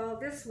 first of all,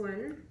 this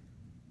one,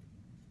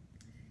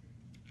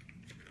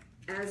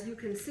 as you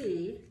can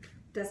see,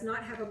 does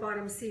not have a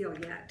bottom seal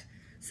yet.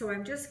 So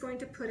I'm just going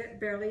to put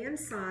it barely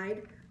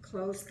inside,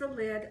 close the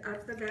lid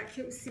of the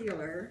vacuum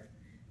sealer,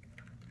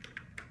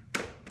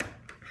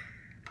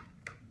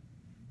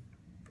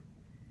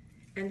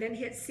 and then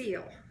hit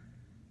seal.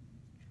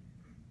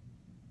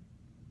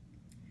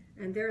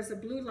 And there's a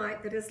blue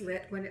light that is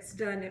lit. When it's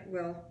done, it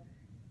will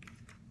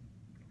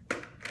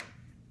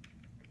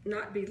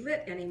not be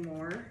lit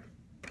anymore.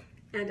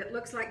 And it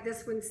looks like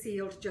this one's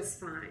sealed just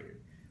fine.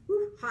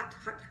 Woo, hot,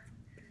 hot.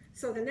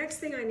 So the next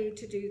thing I need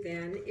to do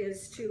then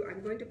is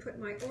I'm going to put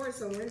my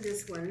orzo in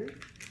this one.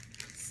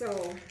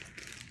 So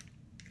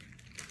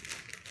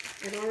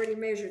I've already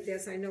measured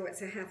this. I know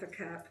it's a half a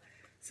cup.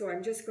 So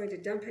I'm just going to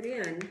dump it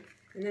in,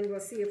 and then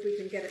we'll see if we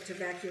can get it to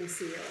vacuum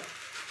seal.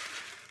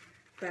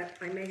 But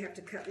I may have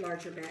to cut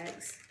larger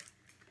bags.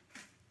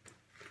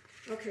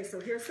 Okay,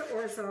 so here's the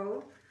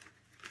orzo,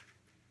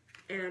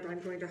 and I'm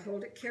going to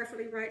hold it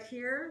carefully right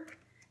here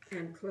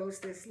and close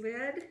this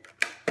lid.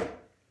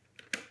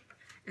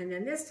 And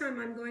then this time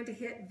I'm going to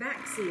hit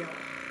vac seal.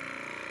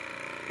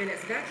 And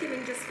it's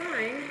vacuuming just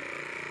fine.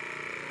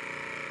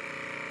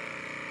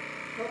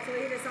 Hopefully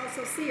it is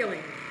also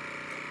sealing.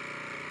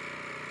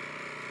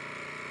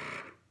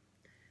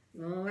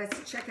 Well,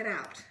 let's check it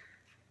out.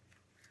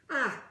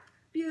 Ah,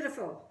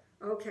 beautiful.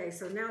 Okay,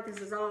 so now this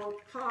is all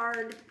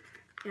hard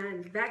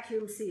and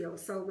vacuum sealed.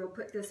 So we'll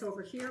put this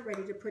over here,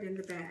 ready to put in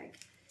the bag.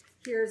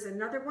 Here's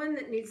another one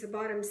that needs a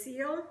bottom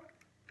seal.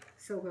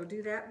 So we'll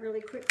do that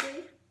really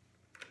quickly.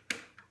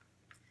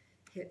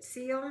 Hit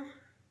seal,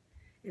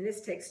 and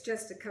this takes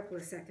just a couple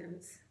of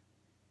seconds.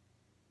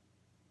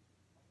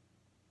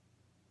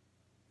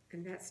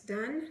 And that's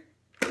done.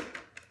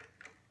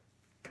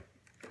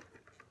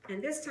 And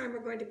this time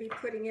we're going to be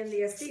putting in the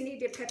acini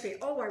di pepe.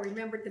 Oh, I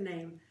remembered the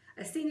name.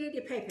 Acini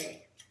di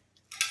pepe,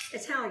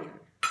 Italian.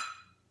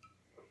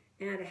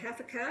 And a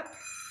half a cup.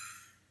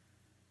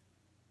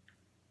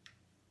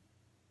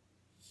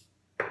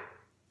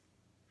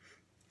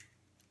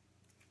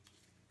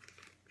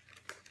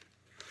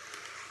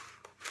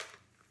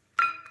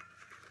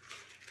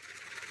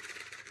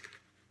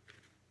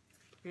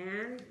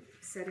 And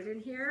set it in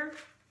here.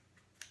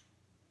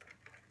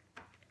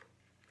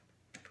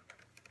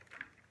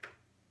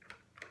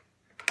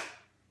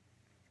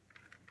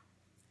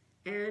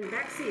 And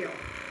back seal.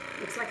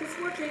 Looks like it's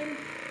working.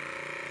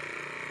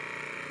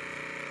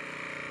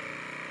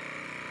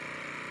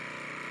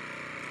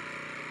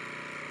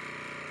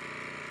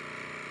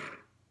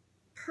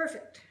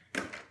 Perfect.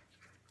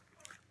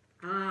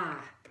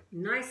 Ah,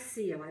 nice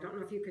seal. I don't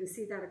know if you can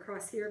see that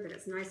across here, but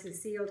it's nice and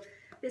sealed.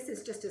 This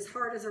is just as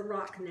hard as a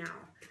rock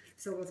now.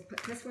 So we'll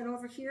put this one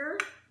over here.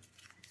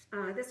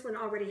 This one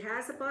already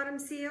has a bottom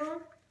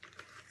seal.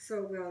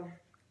 So we'll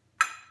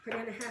put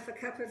in a 1/2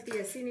 cup of the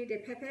acini de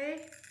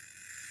pepe.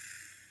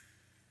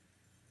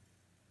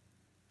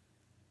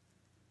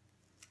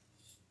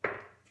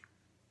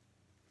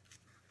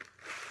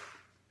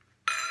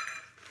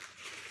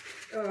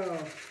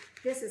 Oh,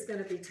 this is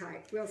going to be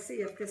tight. We'll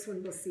see if this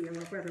one will seal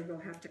or whether we'll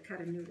have to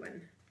cut a new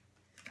one.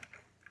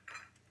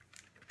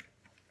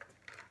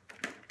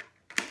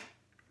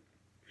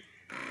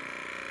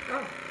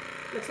 Oh,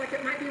 looks like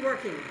it might be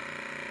working.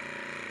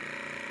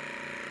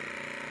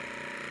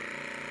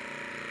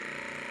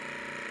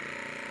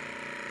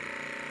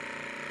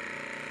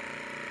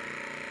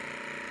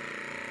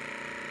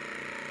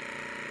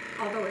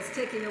 Although it's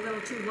taking a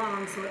little too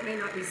long, so it may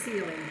not be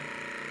sealing.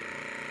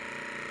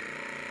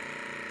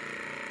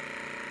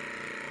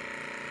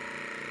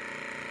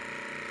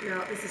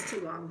 No, this is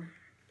too long.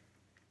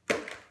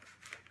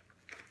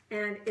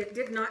 And it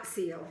did not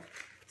seal.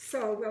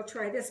 So we'll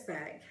try this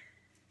bag.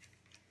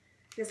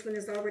 This one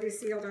is already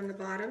sealed on the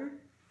bottom.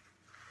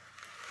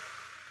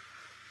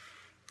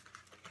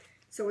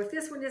 So if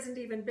this one isn't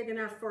even big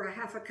enough for a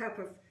 1/2 cup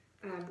of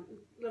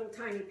little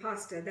tiny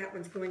pasta, that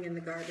one's going in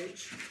the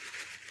garbage.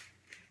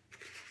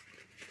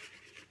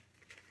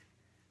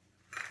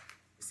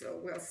 So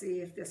we'll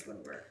see if this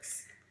one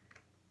works.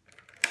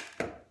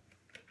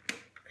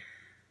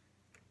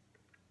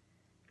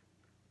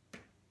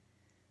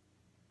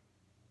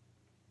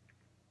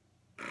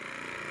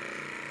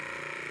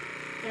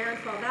 And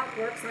while that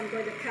works, I'm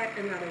going to cut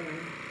another one.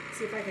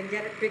 See if I can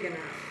get it big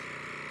enough.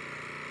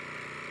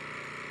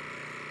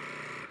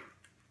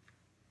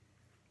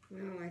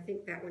 Well, I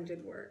think that one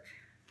did work.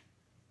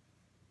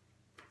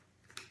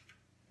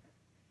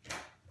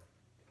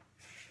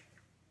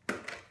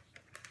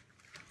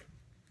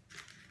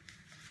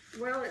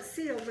 Well, it's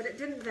sealed, but it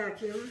didn't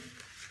vacuum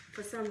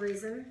for some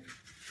reason.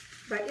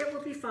 But it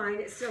will be fine.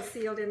 It's still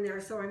sealed in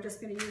there, so I'm just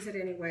going to use it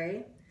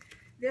anyway.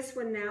 This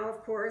one now,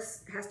 of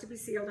course, has to be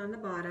sealed on the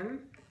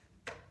bottom.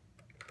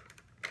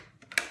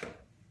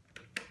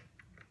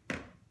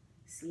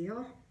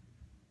 Seal.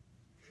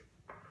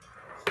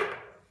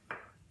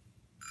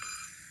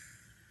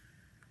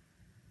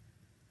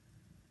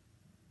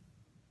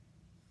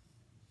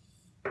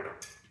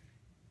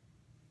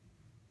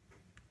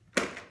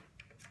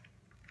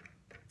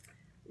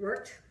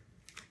 Worked.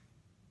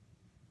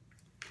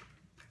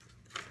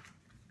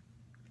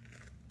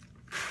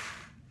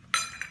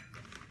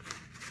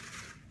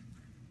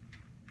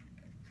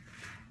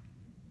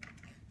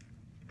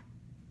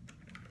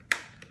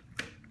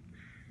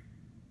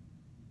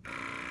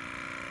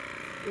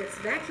 It's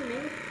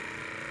vacuuming.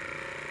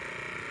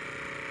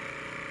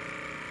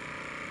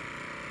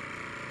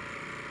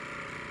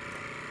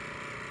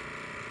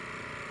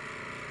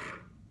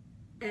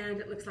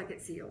 And it looks like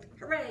it's sealed.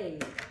 Hooray!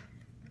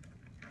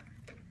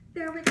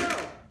 There we go.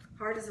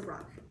 Hard as a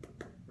rock.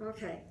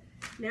 Okay,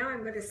 now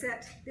I'm going to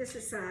set this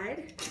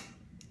aside,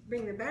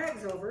 bring the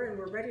bags over, and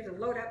we're ready to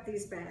load up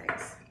these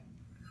bags.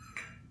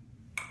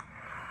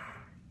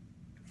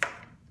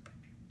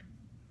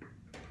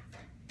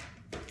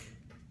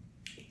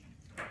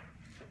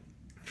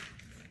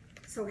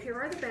 So here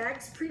are the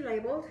bags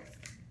pre-labeled.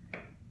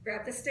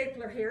 Grab the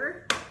stapler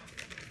here.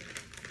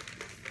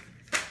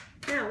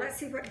 Now let's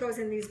see what goes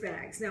in these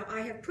bags. Now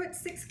I have put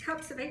 6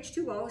 cups of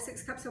H2O,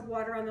 6 cups of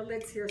water on the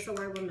lids here so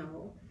I will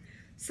know.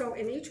 So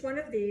in each one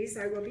of these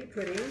I will be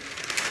putting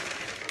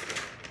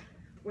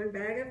 1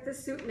 bag of the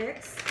soup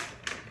mix,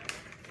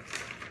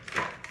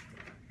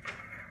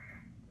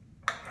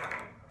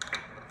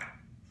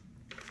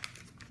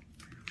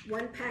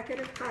 1 packet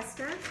of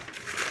pasta,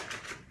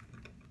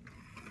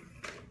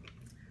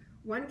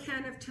 1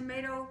 can of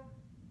tomato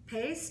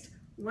paste,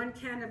 1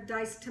 can of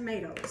diced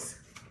tomatoes,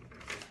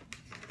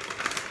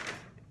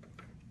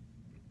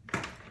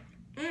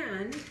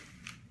 and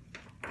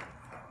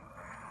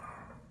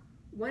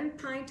 1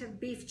 pint of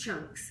beef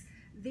chunks.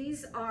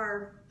 These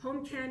are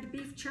home canned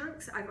beef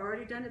chunks. I've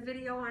already done a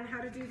video on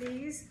how to do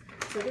these,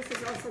 so this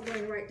is also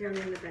going right down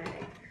in the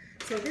bag.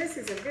 So this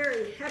is a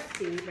very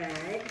hefty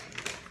bag,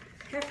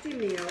 hefty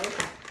meal.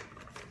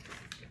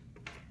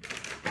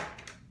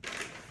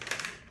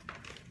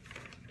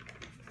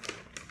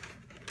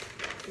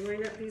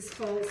 Line up these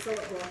folds so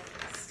it will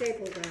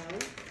staple down.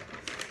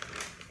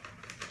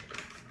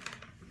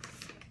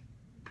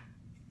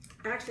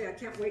 Actually, I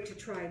can't wait to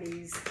try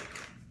these.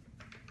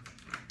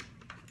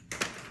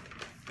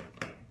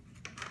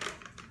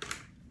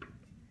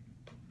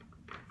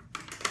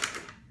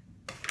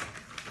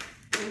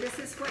 And this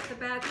is what the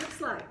bag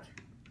looks like.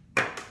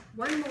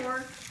 1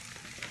 more,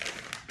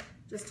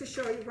 just to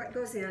show you what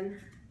goes in,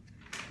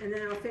 and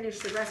then I'll finish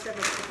the rest of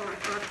it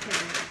off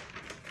camera.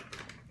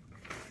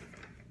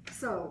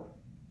 So,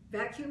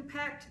 vacuum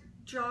packed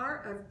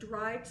jar of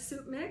dried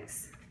soup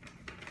mix,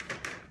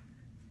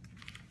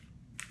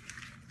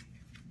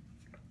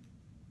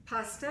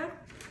 pasta,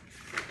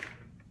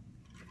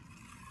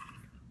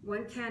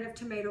 1 can of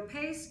tomato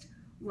paste,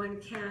 1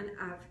 can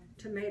of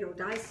tomato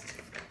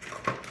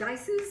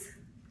dices,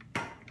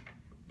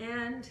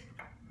 and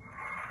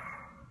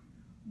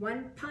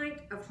 1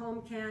 pint of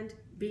home canned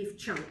beef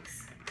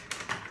chunks.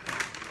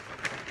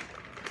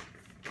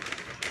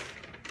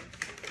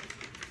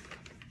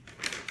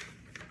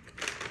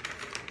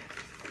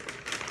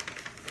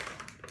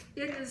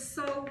 It is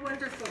so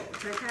wonderful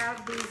to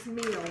have these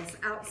meals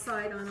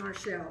outside on our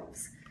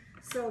shelves,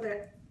 so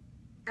that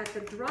at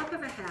the drop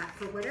of a hat,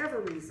 for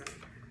whatever reason,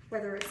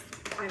 whether it's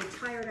I'm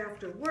tired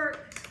after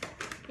work,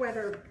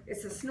 whether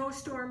it's a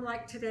snowstorm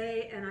like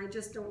today and I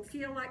just don't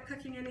feel like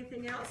cooking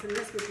anything else, and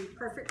this would be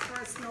perfect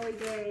for a snowy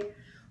day,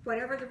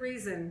 whatever the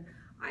reason,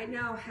 I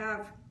now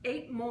have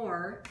 8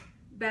 more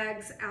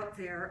bags out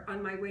there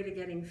on my way to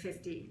getting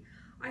 50.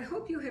 I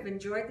hope you have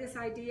enjoyed this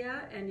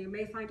idea and you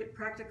may find it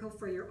practical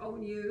for your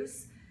own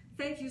use.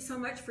 Thank you so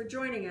much for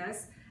joining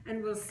us,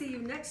 and we'll see you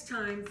next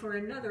time for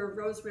another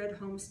Rose Red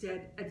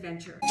Homestead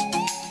adventure.